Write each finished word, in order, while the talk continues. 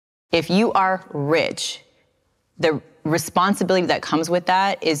If you are rich, the responsibility that comes with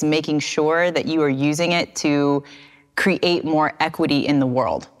that is making sure that you are using it to create more equity in the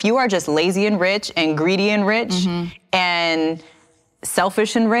world. If you are just lazy and rich and greedy and rich and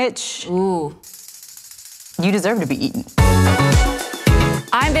selfish and rich, you deserve to be eaten.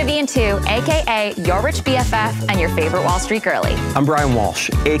 I'm Vivian Tu, AKA Your Rich BFF and your favorite Wall Street girly. I'm Brian Walsh,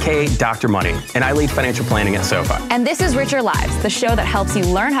 AKA Dr. Money, and I lead financial planning at SoFi. And this is Richer Lives, the show that helps you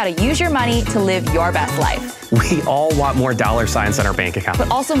learn how to use your money to live your best life. We all want more dollar signs on our bank account.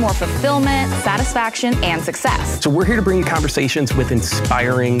 But also more fulfillment, satisfaction, and success. So we're here to bring you conversations with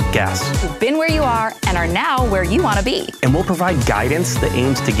inspiring guests who've been where you are and are now where you want to be. And we'll provide guidance that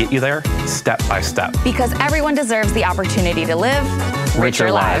aims to get you there step by step. Because everyone deserves the opportunity to live richer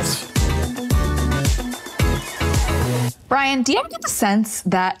lives. Brian, do you ever get the sense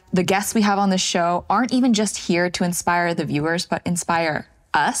that the guests we have on this show aren't even just here to inspire the viewers, but inspire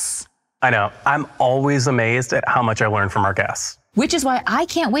us? I know. I'm always amazed at how much I learn from our guests. Which is why I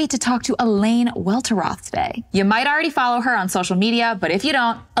can't wait to talk to Elaine Welteroth today. You might already follow her on social media, but if you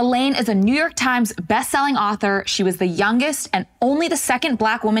don't, Elaine is a New York Times best-selling author. She was the youngest and only the second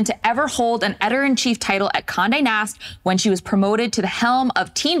Black woman to ever hold an editor-in-chief title at Condé Nast when she was promoted to the helm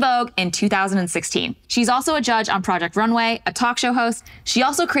of Teen Vogue in 2016. She's also a judge on Project Runway, a talk show host. She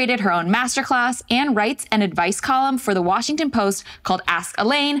also created her own masterclass and writes an advice column for the Washington Post called Ask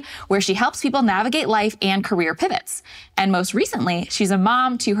Elaine, where she helps people navigate life and career pivots. And most recently, she's a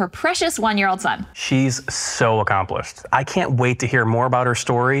mom to her precious one-year-old son. She's so accomplished. I can't wait to hear more about her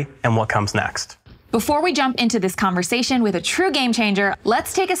story and what comes next. Before we jump into this conversation with a true game changer,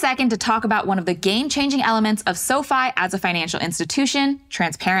 let's take a second to talk about one of the game-changing elements of SoFi as a financial institution,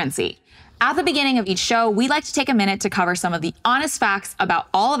 transparency. At the beginning of each show, we like to take a minute to cover some of the honest facts about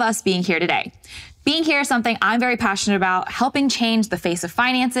all of us being here today. Being here is something I'm very passionate about, helping change the face of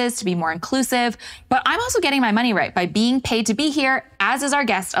finances to be more inclusive, but I'm also getting my money right by being paid to be here, as is our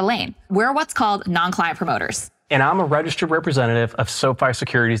guest, Elaine. We're what's called non-client promoters. And I'm a registered representative of SoFi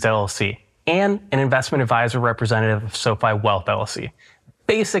Securities LLC and an investment advisor representative of SoFi Wealth LLC.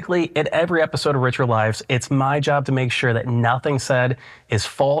 Basically, at every episode of Richer Lives, it's my job to make sure that nothing said is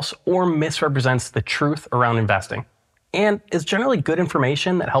false or misrepresents the truth around investing, and is generally good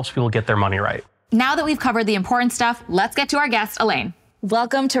information that helps people get their money right. Now that we've covered the important stuff, let's get to our guest, Elaine.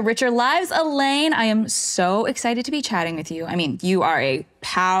 Welcome to Richer Lives, Elaine. I am so excited to be chatting with you. I mean, you are a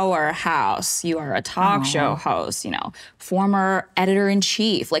powerhouse. You are a talk show host, you know, former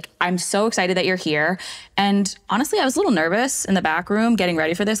editor-in-chief. Like, I'm so excited that you're here. And honestly, I was a little nervous in the back room getting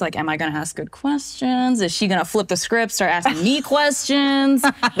ready for this. Like, am I gonna ask good questions? Is she gonna flip the script, start asking me questions?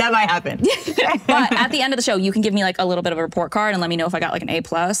 That might happen. But at the end of the show, you can give me like a little bit of a report card and let me know if I got like an A+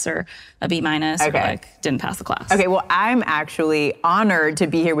 or a B- or like didn't pass the class. Okay, well, I'm actually honored to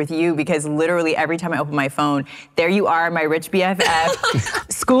be here with you because literally every time I open my phone, there you are, my rich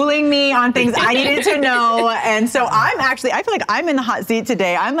BFF, schooling me on things I needed to know. And so I feel like I'm in the hot seat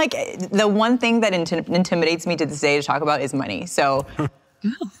today. I'm like, the one thing that intimidates me to this day to talk about is money. So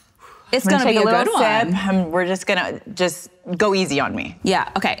it's gonna be a good one. We're just gonna go easy on me. Yeah,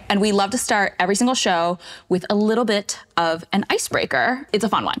 okay. And we love to start every single show with a little bit of an icebreaker. It's a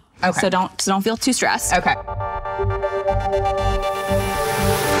fun one. Okay. So don't feel too stressed. Okay.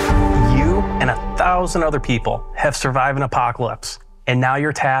 You and 1,000 other people have survived an apocalypse, and now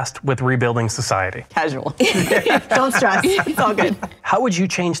you're tasked with rebuilding society. Casual. Don't stress. It's all good. How would you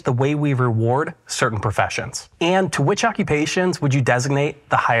change the way we reward certain professions? And to which occupations would you designate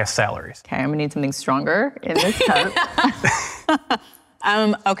the highest salaries? Okay, I'm gonna need something stronger in this cup.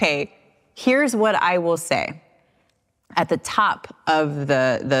 Okay, here's what I will say. At the top of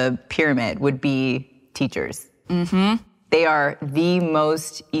the pyramid would be teachers. They are the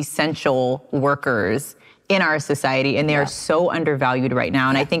most essential workers in our society, and they are so undervalued right now.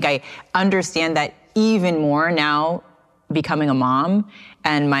 And I think I understand that even more now, becoming a mom,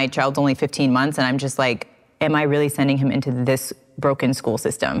 and my child's only 15 months, and I'm just like, am I really sending him into this broken school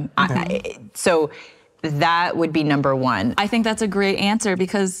system? So that would be number one. I think that's a great answer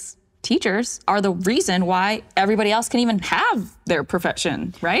because teachers are the reason why everybody else can even have their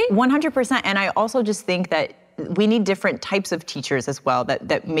profession, right? 100%. And I also just think that we need different types of teachers as well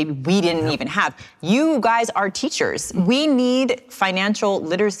that maybe we didn't even have. You guys are teachers. We need financial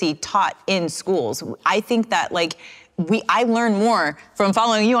literacy taught in schools. I think that like I learned more from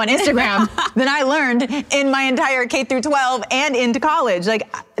following you on Instagram than I learned in my entire K through 12 and into college.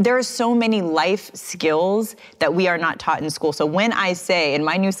 Like, there are so many life skills that we are not taught in school. So when I say in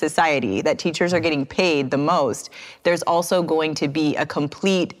my new society that teachers are getting paid the most, there's also going to be a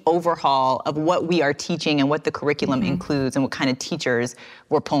complete overhaul of what we are teaching and what the curriculum includes and what kind of teachers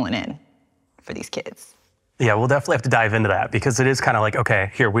we're pulling in for these kids. Yeah, we'll definitely have to dive into that because it is kind of like,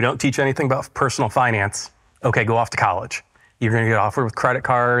 okay, here, we don't teach anything about personal finance. Okay, go off to college. You're gonna get offered with credit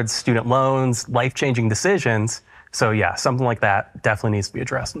cards, student loans, life-changing decisions. So yeah, something like that definitely needs to be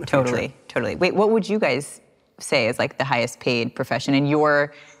addressed in the future. Totally. Wait, what would you guys say is like the highest paid profession in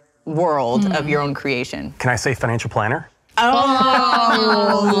your world of your own creation? Can I say financial planner?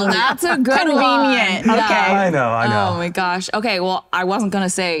 Oh, that's a good Convenient. one. Okay. I know. Oh my gosh. Okay, well, I wasn't gonna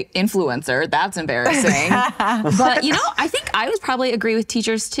say influencer. That's embarrassing. But I think I would probably agree with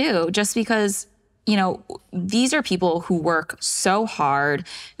teachers too, just because these are people who work so hard.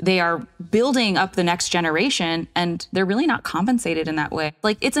 They are building up the next generation and they're really not compensated in that way.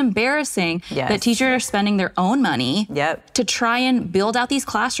 Like, it's embarrassing that teachers are spending their own money to try and build out these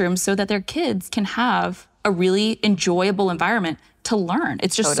classrooms so that their kids can have a really enjoyable environment to learn.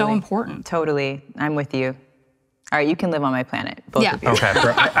 It's just so important. Totally. I'm with you. All right, you can live on my planet, both of you. Okay,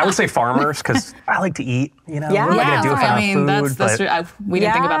 I would say farmers because I like to eat. What am I gonna do if I don't have food? That's we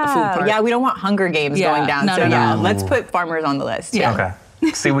didn't think about the food part. Yeah, we don't want Hunger Games going down. No. Let's put farmers on the list. Okay.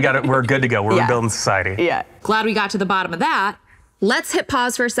 See, we're good to go. We're rebuilding society. Yeah. Glad we got to the bottom of that. Let's hit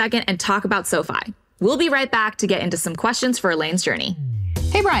pause for a second and talk about SoFi. We'll be right back to get into some questions for Elaine's journey.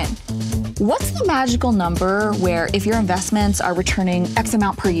 Hey, Brian. What's the magical number where if your investments are returning X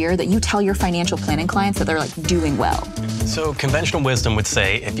amount per year that you tell your financial planning clients that they're like doing well? So conventional wisdom would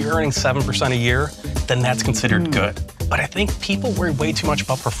say if you're earning 7% a year, then that's considered good. But I think people worry way too much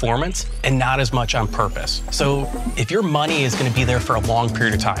about performance and not as much on purpose. So if your money is going to be there for a long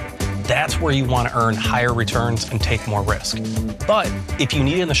period of time, that's where you want to earn higher returns and take more risk. But if you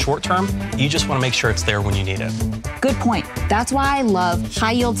need it in the short term, you just want to make sure it's there when you need it. Good point. That's why I love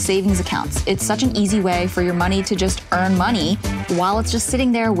high yield savings accounts. It's such an easy way for your money to just earn money while it's just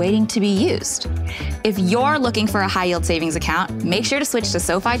sitting there waiting to be used. If you're looking for a high yield savings account, make sure to switch to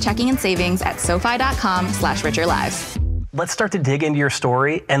SoFi Checking and Savings at sofi.com/richerlives. Let's start to dig into your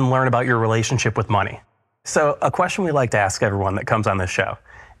story and learn about your relationship with money. So a question we like to ask everyone that comes on this show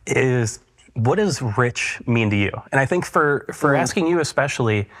is, what does rich mean to you? And I think for asking you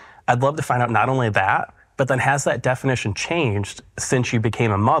especially, I'd love to find out not only that, but then has that definition changed since you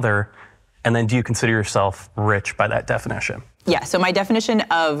became a mother? And then do you consider yourself rich by that definition? Yeah, so my definition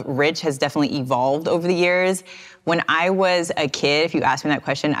of rich has definitely evolved over the years. When I was a kid, if you asked me that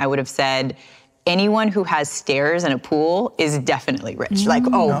question, I would have said, anyone who has stairs and a pool is definitely rich. Like,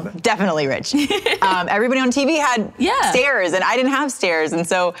 definitely rich. Everybody on TV had stairs and I didn't have stairs. And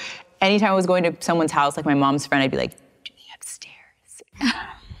so anytime I was going to someone's house, like my mom's friend, I'd be like, do they have stairs?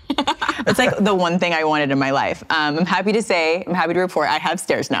 That's like the one thing I wanted in my life. I'm happy to report I have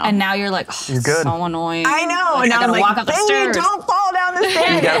stairs now. And now you're like, you're good. So annoying. I know. Like, now I'm like, walk up the stairs. Don't fall down the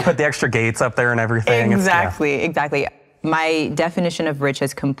stairs. You gotta put the extra gates up there and everything. Exactly. My definition of rich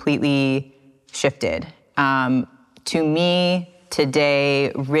has completely shifted. To me,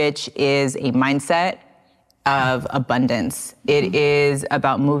 today, rich is a mindset of abundance. It is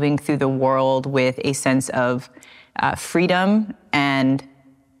about moving through the world with a sense of freedom and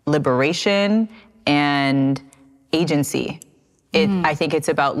liberation and agency. I think it's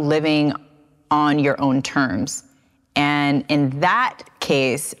about living on your own terms. And in that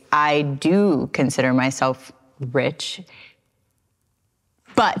case, I do consider myself rich.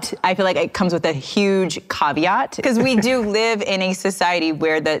 But I feel like it comes with a huge caveat because we do live in a society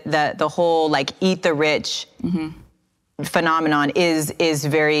where the whole like eat the rich phenomenon is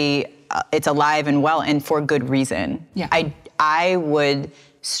very it's alive and well and for good reason. Yeah. I would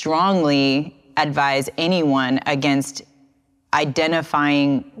strongly advise anyone against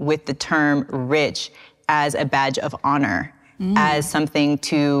identifying with the term rich as a badge of honor, as something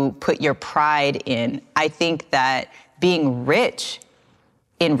to put your pride in. I think that being rich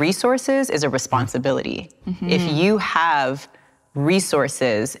in resources is a responsibility. If you have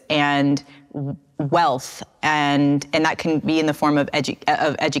resources and wealth, and that can be in the form of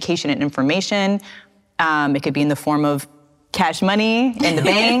education and information, it could be in the form of cash money in the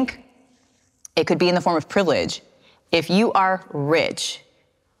bank, it could be in the form of privilege. If you are rich,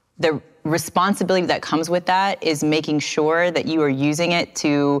 the responsibility that comes with that is making sure that you are using it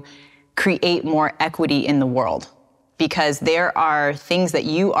to create more equity in the world. Because there are things that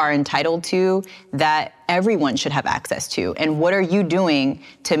you are entitled to that everyone should have access to. And what are you doing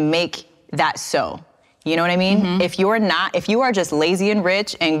to make that so? You know what I mean? If you are just lazy and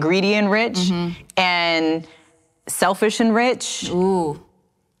rich and greedy and rich and selfish and rich, Ooh.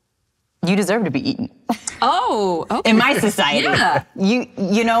 you deserve to be eaten. Oh, okay. In my society. Yeah.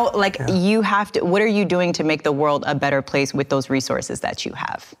 You know, like you have to, what are you doing to make the world a better place with those resources that you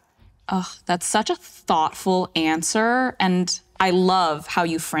have? Oh, that's such a thoughtful answer. And I love how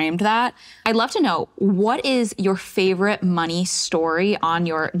you framed that. I'd love to know, what is your favorite money story on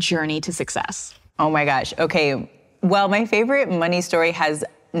your journey to success? Oh my gosh. Okay. Well, my favorite money story has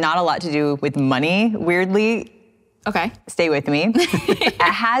not a lot to do with money, weirdly. Okay. Stay with me. It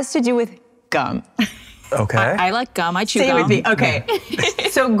has to do with gum. Okay. I like gum. I chew Stay gum. with me. Okay.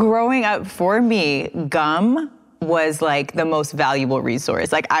 So growing up, for me, gum was like the most valuable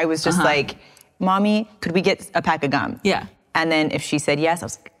resource. Like I was just like, Mommy, could we get a pack of gum? Yeah. And then if she said yes, I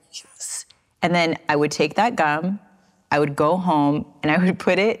was like, yes. And then I would take that gum, I would go home, and I would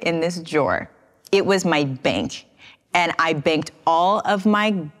put it in this drawer. It was my bank. And I banked all of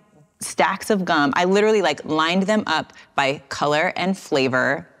my stacks of gum. I literally like lined them up by color and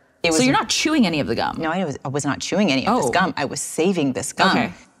flavor. So you're not chewing any of the gum? No, I was not chewing any of this gum. I was saving this gum.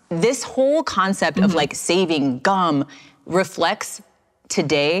 Okay. This whole concept of like saving gum reflects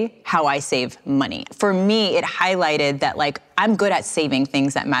today how I save money. For me, it highlighted that like I'm good at saving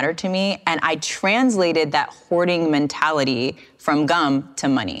things that matter to me, and I translated that hoarding mentality from gum to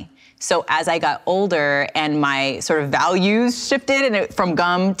money. So as I got older and my sort of values shifted and from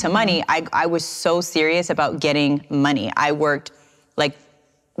gum to money, I was so serious about getting money. I worked like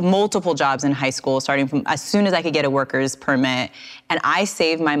multiple jobs in high school, starting from as soon as I could get a worker's permit, and I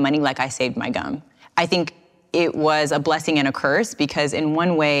saved my money like I saved my gum. I think it was a blessing and a curse because in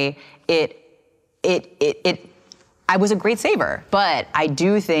one way, I was a great saver, but I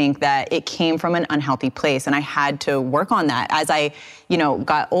do think that it came from an unhealthy place, and I had to work on that. As I,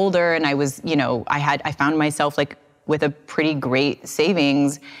 got older, and I was, I found myself like with a pretty great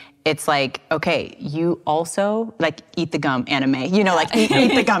savings. It's like, okay, you also like eat the gum, anime, like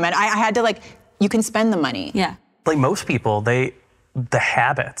eat the gum, and I had to like, you can spend the money. Yeah. Like most people, the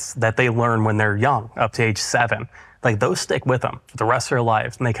habits that they learn when they're young, up to age 7, like those stick with them for the rest of their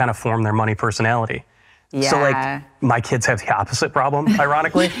lives, and they kind of form their money personality. Yeah. So like my kids have the opposite problem,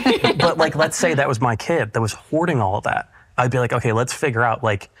 ironically. But like, let's say that was my kid that was hoarding all of that. I'd be like, okay, let's figure out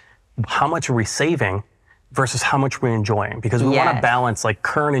like how much are we saving versus how much we're enjoying? Because we want to balance like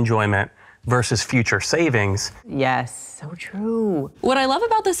current enjoyment versus future savings. Yes, so true. What I love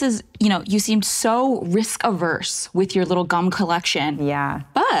about this is, you seemed so risk averse with your little gum collection. Yeah.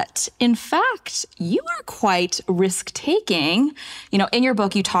 But in fact, you are quite risk taking. In your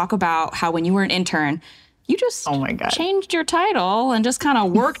book, you talk about how when you were an intern, you just changed your title and just kind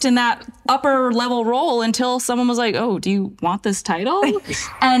of worked in that upper level role until someone was like, oh, do you want this title?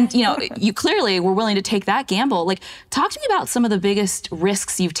 And, you clearly were willing to take that gamble. Like, talk to me about some of the biggest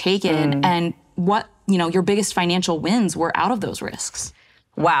risks you've taken and what, your biggest financial wins were out of those risks.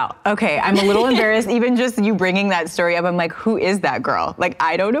 Wow. Okay. I'm a little embarrassed. Even just you bringing that story up, I'm like, who is that girl? Like,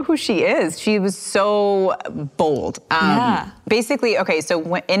 I don't know who she is. She was so bold. Basically, okay,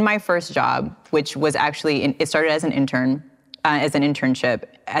 so in my first job, which was actually, it started as an intern, as an internship.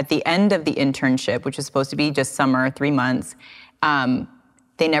 At the end of the internship, which was supposed to be just summer, 3 months,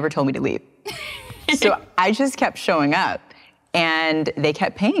 they never told me to leave. So I just kept showing up. And they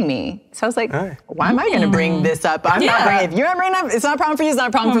kept paying me. So I was like, why am I gonna bring this up? I'm not bringing it. If you're not bringing it up, it's not a problem for you, it's not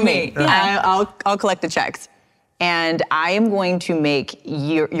a problem for me. I'll collect the checks. And I am going to make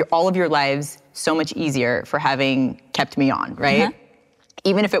all of your lives so much easier for having kept me on, right?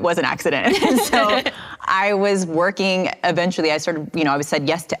 Even if it was an accident. So I was working, eventually I started, I said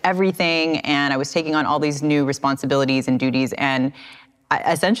yes to everything, and I was taking on all these new responsibilities and duties, and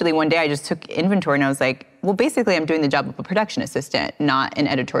essentially one day I just took inventory and I was like, well, basically I'm doing the job of a production assistant, not an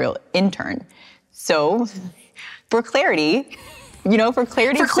editorial intern. So for clarity's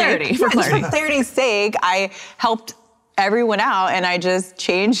sake, I helped everyone out and I just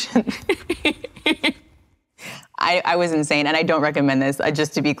changed. I was insane, and I don't recommend this,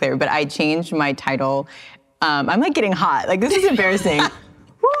 just to be clear, but I changed my title. I'm like getting hot, like this is embarrassing.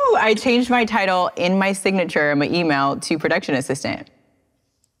 Woo, I changed my title in my signature, my email, to production assistant.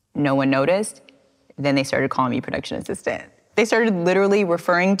 No one noticed. Then they started calling me production assistant. They started literally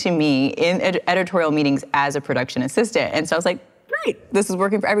referring to me in editorial meetings as a production assistant. And so I was like, great, this is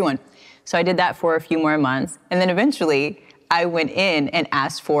working for everyone. So I did that for a few more months. And then eventually I went in and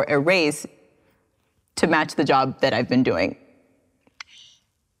asked for a raise to match the job that I've been doing.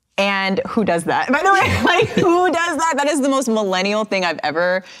 And who does that? By the way, like, who does that? That is the most millennial thing I've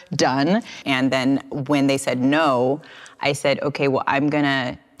ever done. And then when they said no, I said, okay, well, I'm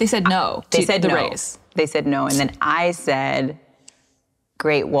gonna... They said no They to said the no. raise. They said no. And then I said,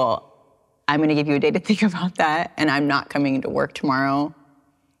 great, well, I'm going to give you a day to think about that. And I'm not coming into work tomorrow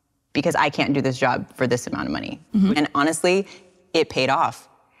because I can't do this job for this amount of money. And honestly, it paid off.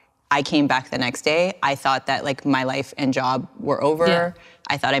 I came back the next day. I thought that like my life and job were over. Yeah.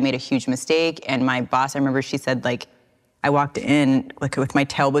 I thought I made a huge mistake. And my boss, I remember she said like, I walked in like with my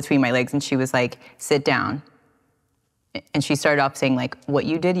tail between my legs and she was like, sit down. And she started off saying like, what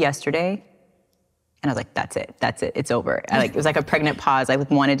you did yesterday. And I was like, that's it, it's over. It was like a pregnant pause. I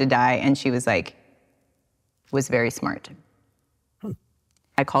wanted to die. And she was like, was very smart.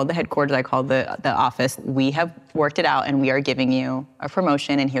 I called the headquarters, I called the office. We have worked it out and we are giving you a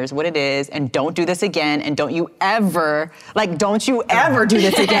promotion and here's what it is. And don't do this again. And don't you ever do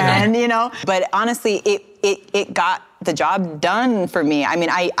this again, you know? But honestly, it got the job done for me. I mean,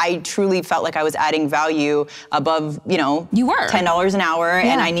 I truly felt like I was adding value above, you were $10 an hour,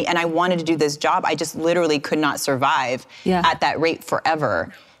 and I wanted to do this job. I just literally could not survive at that rate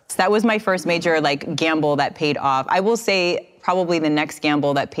forever. So that was my first major like gamble that paid off. I will say probably the next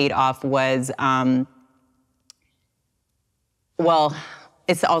gamble that paid off was, well,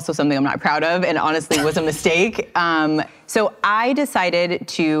 it's also something I'm not proud of and honestly was a mistake. So I decided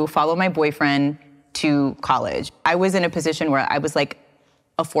to follow my boyfriend to college. I was in a position where I was like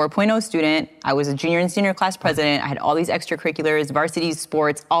a 4.0 student. I was a junior and senior class president. I had all these extracurriculars, varsity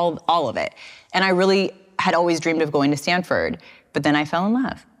sports, all of it. And I really had always dreamed of going to Stanford. But then I fell in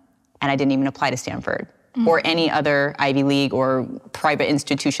love and I didn't even apply to Stanford or any other Ivy League or private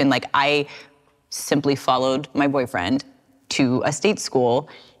institution. Like I simply followed my boyfriend to a state school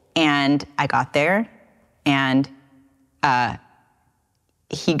and I got there and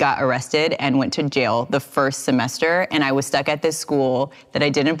he got arrested and went to jail the first semester, and I was stuck at this school that I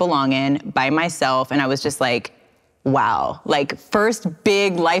didn't belong in by myself, and I was just like, wow, like first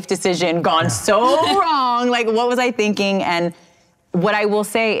big life decision gone so wrong, like what was I thinking? And what I will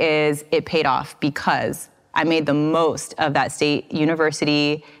say is it paid off because I made the most of that state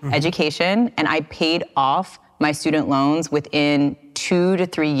university education, and I paid off my student loans within 2 to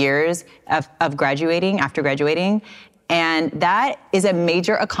 3 years of graduating, after graduating. And that is a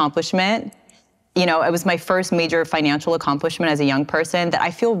major accomplishment. It was my first major financial accomplishment as a young person that I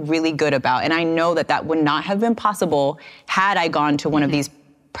feel really good about. And I know that that would not have been possible had I gone to one of these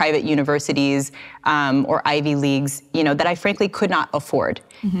private universities or Ivy Leagues, that I frankly could not afford.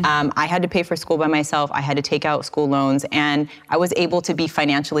 I had to pay for school by myself. I had to take out school loans. And I was able to be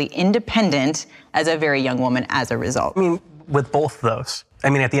financially independent as a very young woman as a result. I mean, with both of those,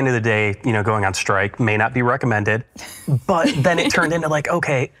 at the end of the day, going on strike may not be recommended, but then it turned into like,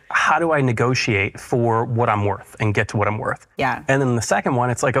 okay, how do I negotiate for what I'm worth and get to what I'm worth? Yeah. And then the second one,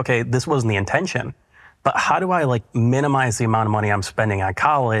 it's like, okay, this wasn't the intention, but how do I like minimize the amount of money I'm spending on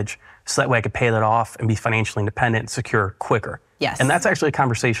college so that way I could pay that off and be financially independent and secure quicker? Yes. And that's actually a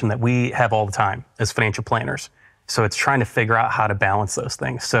conversation that we have all the time as financial planners. So it's trying to figure out how to balance those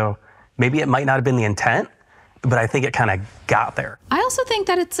things. So maybe it might not have been the intent, but I think it kind of got there. I also think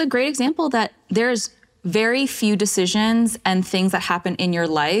that it's a great example that there's very few decisions and things that happen in your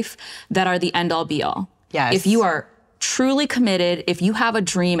life that are the end all be all. Yes. If you are truly committed, if you have a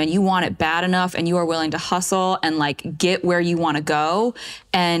dream and you want it bad enough and you are willing to hustle and like get where you want to go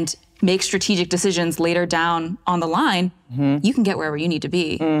and make strategic decisions later down on the line, you can get wherever you need to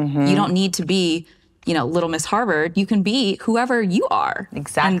be. You don't need to be, Little Miss Harvard. You can be whoever you are.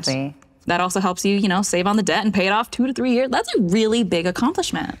 Exactly. And that also helps you, save on the debt and pay it off 2 to 3 years. That's a really big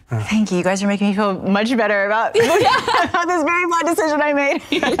accomplishment. Thank you. You guys are making me feel much better about this very bad decision I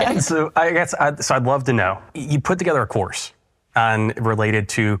made. So I guess, I'd love to know, you put together a course related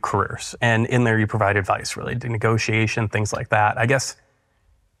to careers, and in there you provide advice related to negotiation, things like that. I guess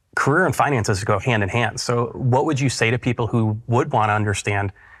career and finances go hand in hand. So what would you say to people who would want to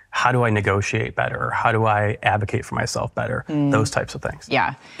understand, how do I negotiate better? How do I advocate for myself better? Those types of things.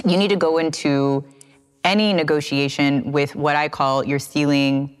 Yeah. You need to go into any negotiation with what I call your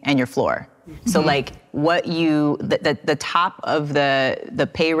ceiling and your floor. So like what the top of the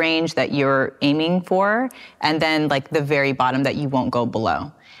pay range that you're aiming for, and then like the very bottom that you won't go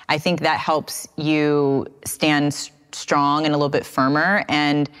below. I think that helps you stand strong and a little bit firmer.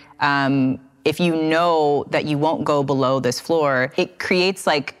 And if you know that you won't go below this floor, it creates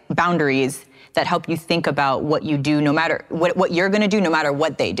like boundaries that help you think about what you do, no matter what you're gonna do, no matter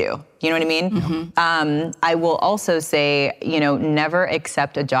what they do. You know what I mean? I will also say, never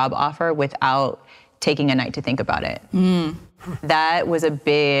accept a job offer without taking a night to think about it. That was a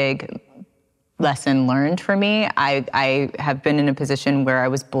big lesson learned for me. I have been in a position where I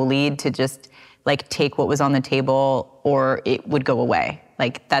was bullied to just like take what was on the table or it would go away.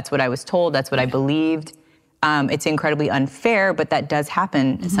 Like, that's what I was told, that's what I believed. It's incredibly unfair, but that does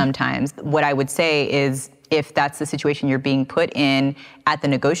happen sometimes. What I would say is, if that's the situation you're being put in at the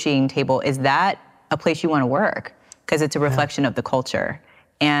negotiating table, is that a place you want to work? Because it's a reflection of the culture.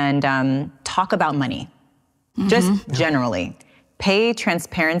 And talk about money, just generally. Pay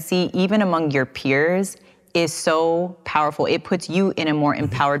transparency, even among your peers, is so powerful. It puts you in a more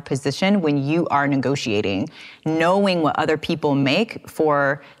empowered position when you are negotiating. Knowing what other people make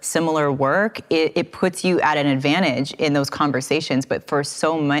for similar work, it puts you at an advantage in those conversations. But for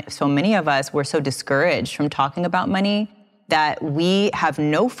so many of us, we're so discouraged from talking about money that we have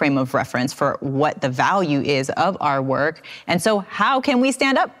no frame of reference for what the value is of our work. And so how can we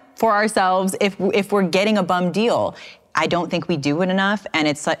stand up for ourselves if we're getting a bum deal? I don't think we do it enough, and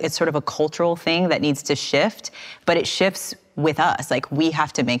it's sort of a cultural thing that needs to shift, but it shifts with us. Like, we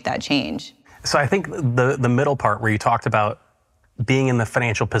have to make that change. So I think the middle part where you talked about being in the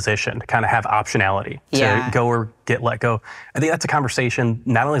financial position to kind of have optionality to go or get let go, I think that's a conversation,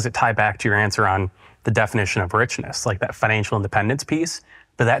 not only does it tie back to your answer on the definition of richness, like that financial independence piece,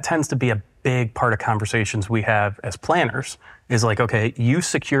 but that tends to be a big part of conversations we have as planners, is like, okay, you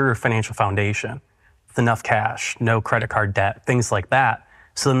secure your financial foundation with enough cash, no credit card debt, things like that.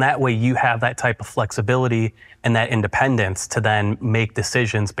 So then that way you have that type of flexibility and that independence to then make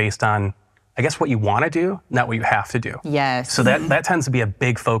decisions based on, I guess, what you want to do, not what you have to do. Yes. So that tends to be a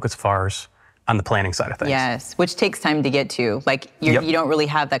big focus of ours on the planning side of things. Yes, which takes time to get to. Like, you don't really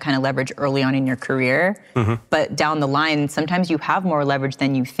have that kind of leverage early on in your career, but down the line, sometimes you have more leverage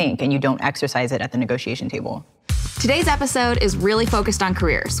than you think, and you don't exercise it at the negotiation table. Today's episode is really focused on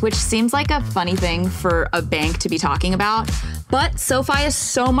careers, which seems like a funny thing for a bank to be talking about. But SoFi is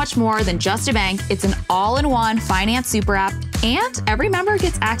so much more than just a bank. It's an all-in-one finance super app, and every member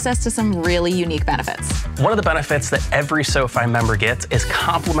gets access to some really unique benefits. One of the benefits that every SoFi member gets is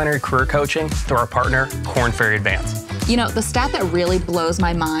complimentary career coaching through our partner, Korn Ferry Advance. You know, the stat that really blows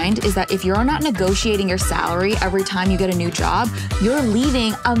my mind is that if you're not negotiating your salary every time you get a new job, you're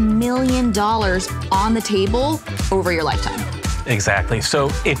leaving $1 million on the table over your lifetime. Exactly. So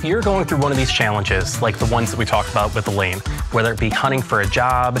if you're going through one of these challenges, like the ones that we talked about with Elaine, whether it be hunting for a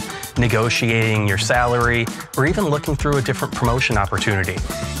job, negotiating your salary, or even looking through a different promotion opportunity,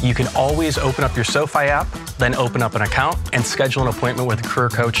 you can always open up your SoFi app, then open up an account and schedule an appointment with a career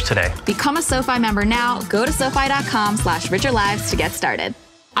coach today. Become a SoFi member now. Go to SoFi.com/richerlives to get started.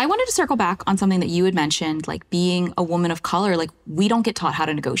 I wanted to circle back on something that you had mentioned, like being a woman of color. Like, we don't get taught how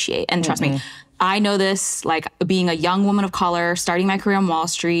to negotiate. And trust me, I know this, like being a young woman of color, starting my career on Wall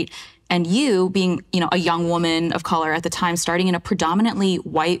Street, and you being, a young woman of color at the time, starting in a predominantly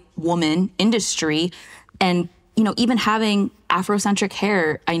white woman industry, and, even having Afrocentric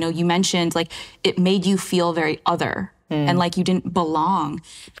hair. I know you mentioned, like, it made you feel very other. And like you didn't belong.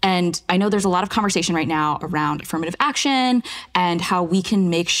 And I know there's a lot of conversation right now around affirmative action and how we can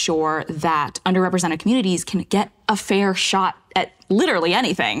make sure that underrepresented communities can get a fair shot at literally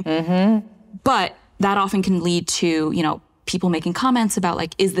anything. But that often can lead to, people making comments about,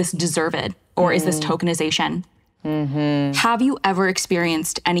 like, is this deserved or is this tokenization? Have you ever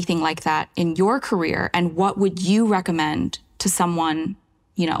experienced anything like that in your career? And what would you recommend to someone,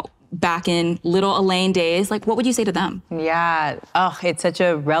 back in little Elaine days? Like, what would you say to them? Yeah. Oh, it's such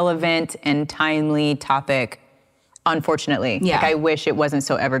a relevant and timely topic, unfortunately. Yeah. Like, I wish it wasn't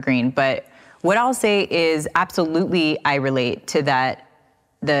so evergreen. But what I'll say is, absolutely, I relate to that,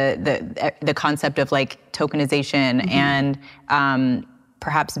 the concept of, like, tokenization and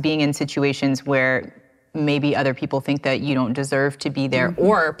perhaps being in situations where maybe other people think that you don't deserve to be there,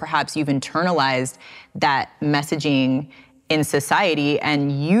 or perhaps you've internalized that messaging in society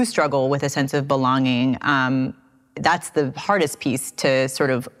and you struggle with a sense of belonging. That's the hardest piece to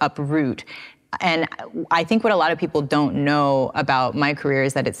sort of uproot. And I think what a lot of people don't know about my career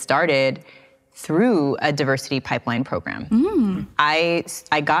is that it started through a diversity pipeline program. I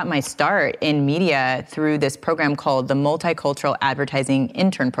got my start in media through this program called the Multicultural Advertising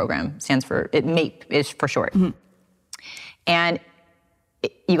Intern Program. MAPE is for short. And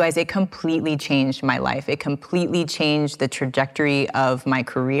you guys, it completely changed my life. It completely changed the trajectory of my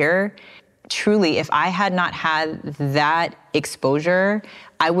career. Truly, if I had not had that exposure,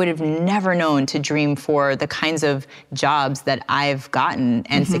 I would have never known to dream for the kinds of jobs that I've gotten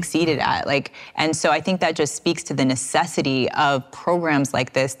and succeeded at. And so I think that just speaks to the necessity of programs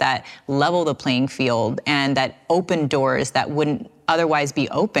like this that level the playing field and that open doors that wouldn't otherwise be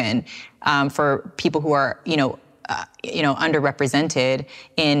open for people who are, underrepresented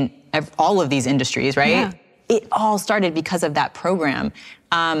in all of these industries, right? Yeah. It all started because of that program.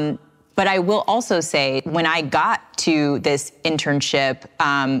 But I will also say, when I got to this internship,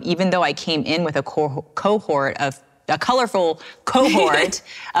 even though I came in with a colorful cohort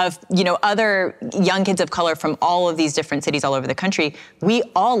of, other young kids of color from all of these different cities all over the country, we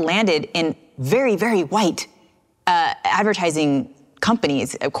all landed in very, very white advertising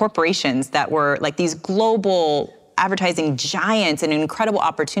companies, corporations that were like these global advertising giants, and an incredible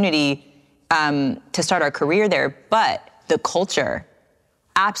opportunity to start our career there. But the culture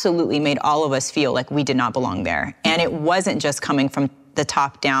absolutely made all of us feel like we did not belong there. And it wasn't just coming from the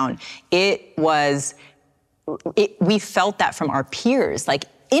top down. We felt that from our peers, like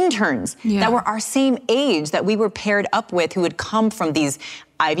interns that were our same age, that we were paired up with, who had come from these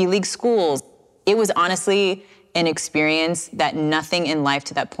Ivy League schools. It was honestly an experience that nothing in life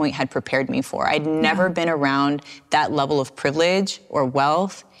to that point had prepared me for. I'd never been around that level of privilege or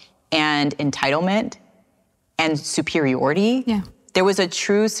wealth and entitlement and superiority. Yeah. There was a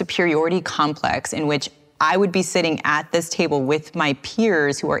true superiority complex in which I would be sitting at this table with my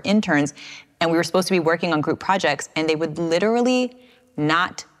peers who are interns, and we were supposed to be working on group projects, and they would literally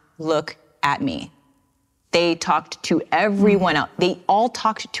not look at me. They talked to everyone else. They all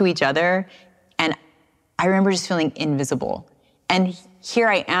talked to each other, and I remember just feeling invisible. And here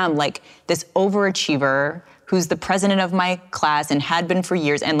I am, like this overachiever who's the president of my class and had been for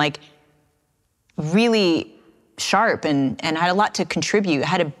years, and like really sharp and had a lot to contribute,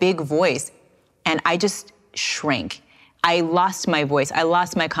 had a big voice. And I just shrank. I lost my voice. I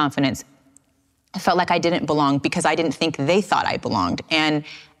lost my confidence. I felt like I didn't belong because I didn't think they thought I belonged. And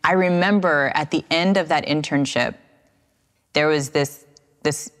I remember at the end of that internship, there was this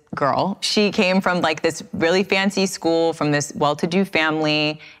girl. She came from like this really fancy school, from this well-to-do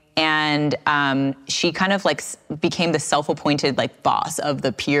family, and she kind of like became the self-appointed like boss of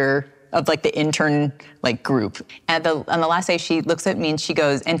the like the intern like group. And on the last day, she looks at me and she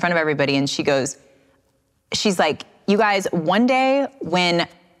goes, in front of everybody, and she's like, you guys, one day when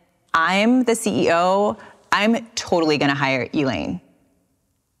I'm the CEO, I'm totally gonna hire Elaine.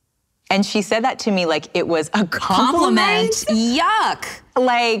 And she said that to me like it was a compliment. Yuck.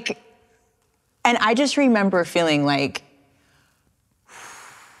 Like, and I just remember feeling like,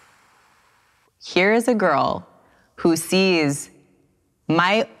 here is a girl who sees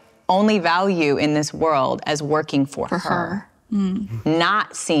my only value in this world as working for her.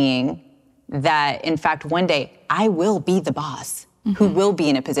 Not seeing that, in fact, one day I will be the boss who will be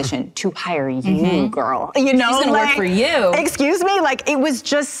in a position to hire you, girl. You know, she's gonna work for you. Excuse me? Like, it was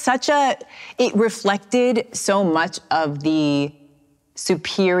just it reflected so much of the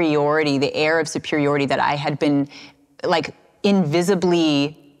superiority, the air of superiority that I had been like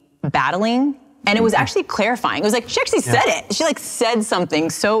invisibly battling. And it was actually clarifying. It was like, she actually said it. She like said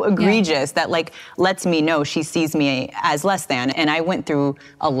something so egregious that like lets me know she sees me as less than. And I went through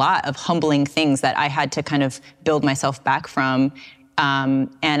a lot of humbling things that I had to kind of build myself back from.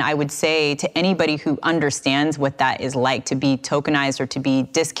 And I would say to anybody who understands what that is like, to be tokenized or to be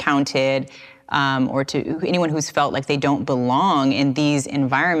discounted, or to anyone who's felt like they don't belong in these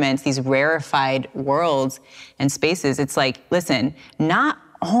environments, these rarefied worlds and spaces, it's like, listen, not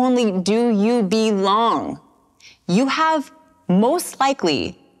only do you belong, you have most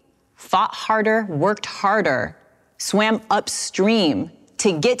likely fought harder, worked harder, swam upstream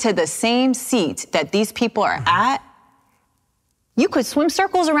to get to the same seat that these people are at. You could swim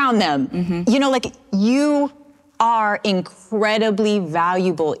circles around them. You know, like, you are incredibly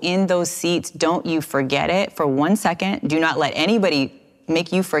valuable in those seats. Don't you forget it for 1 second. Do not let anybody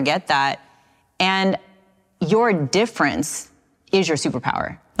make you forget that. And your difference is your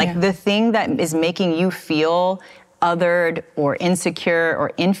superpower. Like, the thing that is making you feel othered or insecure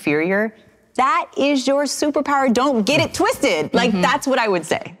or inferior, that is your superpower. Don't get it twisted. Like, that's what I would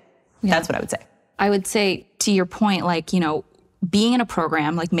say. That's what I would say. I would say, to your point, like, you know, being in a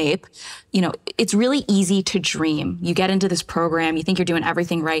program like MAPE, you know, it's really easy to dream. You get into this program, you think you're doing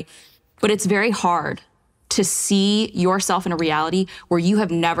everything right, but it's very hard to see yourself in a reality where you have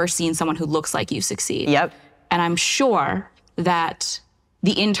never seen someone who looks like you succeed. Yep. And I'm sure that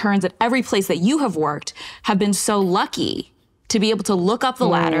the interns at every place that you have worked have been so lucky to be able to look up the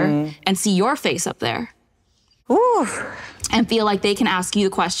ladder and see your face up there. Ooh. And feel like they can ask you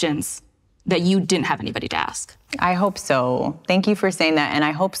the questions that you didn't have anybody to ask. I hope so. Thank you for saying that, and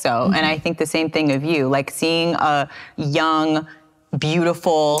I hope so. And I think the same thing of you, like seeing a young,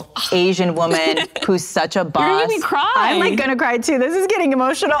 beautiful Asian woman who's such a boss. You're gonna make me cry. I'm like gonna cry too. This is getting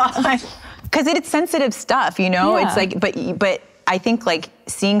emotional. Because it's sensitive stuff, you know? It's like, but I think like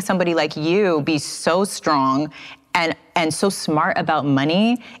seeing somebody like you be so strong and so smart about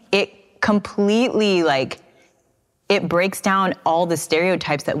money, it completely like, it breaks down all the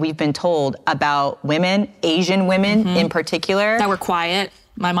stereotypes that we've been told about women, Asian women in particular. That were quiet.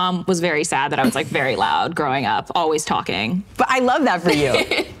 My mom was very sad that I was like very loud growing up, always talking. But I love that for you.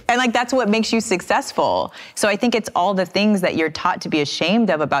 And like, that's what makes you successful. So I think it's all the things that you're taught to be ashamed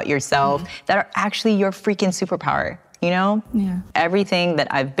of about yourself that are actually your freaking superpower, you know? Yeah. Everything that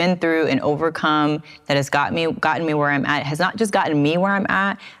I've been through and overcome that has gotten me where I'm at has not just gotten me where I'm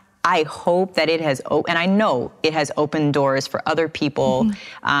at. I hope that it has, and I know it has opened doors for other people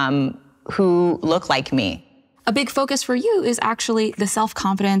who look like me. A big focus for you is actually the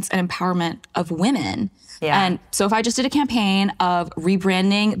self-confidence and empowerment of women. Yeah. And SoFi just did a campaign of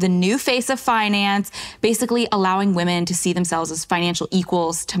rebranding the new face of finance, basically allowing women to see themselves as financial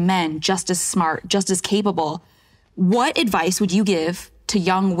equals to men, just as smart, just as capable. What advice would you give to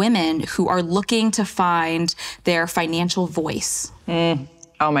young women who are looking to find their financial voice?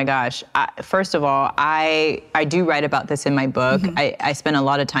 Oh my gosh. First of all, I do write about this in my book. I spend a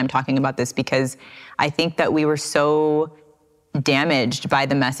lot of time talking about this because I think that we were so damaged by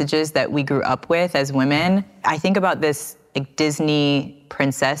the messages that we grew up with as women. I think about this like Disney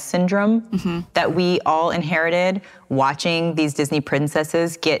princess syndrome that we all inherited, watching these Disney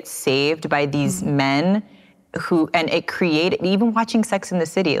princesses get saved by these men and it created, even watching Sex and the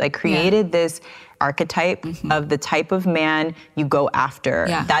City, like created this archetype of the type of man you go after.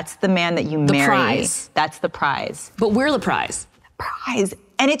 Yeah. That's the man that you marry. Prize. That's the prize. But we're the prize. Prize.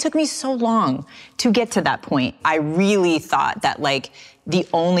 And it took me so long to get to that point. I really thought that like the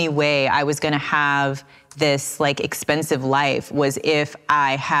only way I was gonna have this like expensive life was if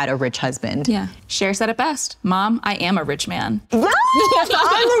I had a rich husband. Yeah. Cher said it best. Mom, I am a rich man. Yeah, I'm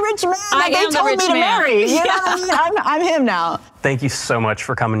the rich man that they told me to marry. You know what I mean? I'm him now. Thank you so much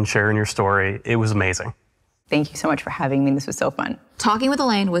for coming and sharing your story. It was amazing. Thank you so much for having me. This was so fun. Talking with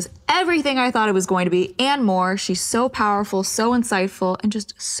Elaine was everything I thought it was going to be and more. She's so powerful, so insightful, and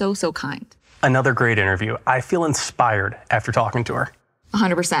just so, so kind. Another great interview. I feel inspired after talking to her.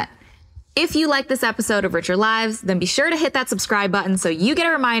 100%. If you like this episode of Richer Lives, then be sure to hit that subscribe button so you get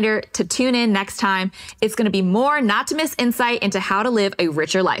a reminder to tune in next time. It's going to be more not to miss insight into how to live a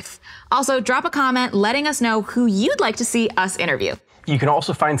richer life. Also, drop a comment letting us know who you'd like to see us interview. You can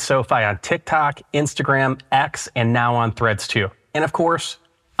also find SoFi on TikTok, Instagram, X, and now on Threads too. And of course,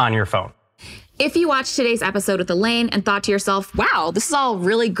 on your phone. If you watched today's episode with Elaine and thought to yourself, wow, this is all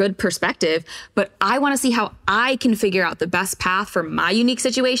really good perspective, but I want to see how I can figure out the best path for my unique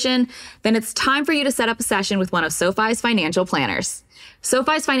situation, then it's time for you to set up a session with one of SoFi's financial planners.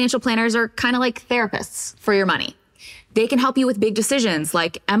 SoFi's financial planners are kind of like therapists for your money. They can help you with big decisions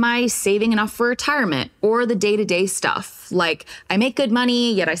like, am I saving enough for retirement? Or the day-to-day stuff like, I make good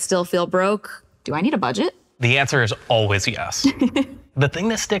money, yet I still feel broke. Do I need a budget? The answer is always yes. The thing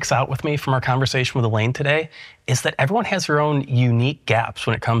that sticks out with me from our conversation with Elaine today is that everyone has their own unique gaps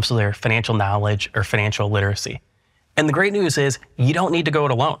when it comes to their financial knowledge or financial literacy. And the great news is you don't need to go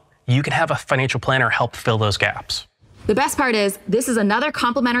it alone. You can have a financial planner help fill those gaps. The best part is this is another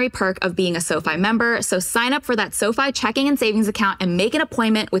complimentary perk of being a SoFi member, so sign up for that SoFi checking and savings account and make an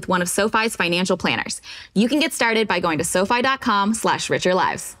appointment with one of SoFi's financial planners. You can get started by going to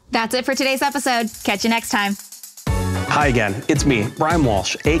sofi.com/richerlives. That's it for today's episode. Catch you next time. Hi again, it's me, Brian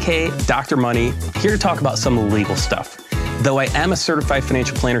Walsh, aka Dr. Money, here to talk about some of the legal stuff. Though I am a certified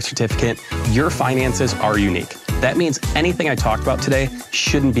financial planner certificate, your finances are unique. That means anything I talked about today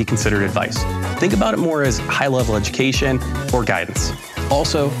shouldn't be considered advice. Think about it more as high-level education or guidance.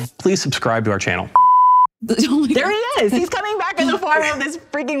 Also, please subscribe to our channel. There he is. He's coming back in the form of this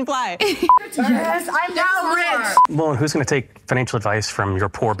freaking fly. Yes, I'm now rich. Well, and who's going to take financial advice from your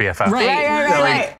poor BFF? Right.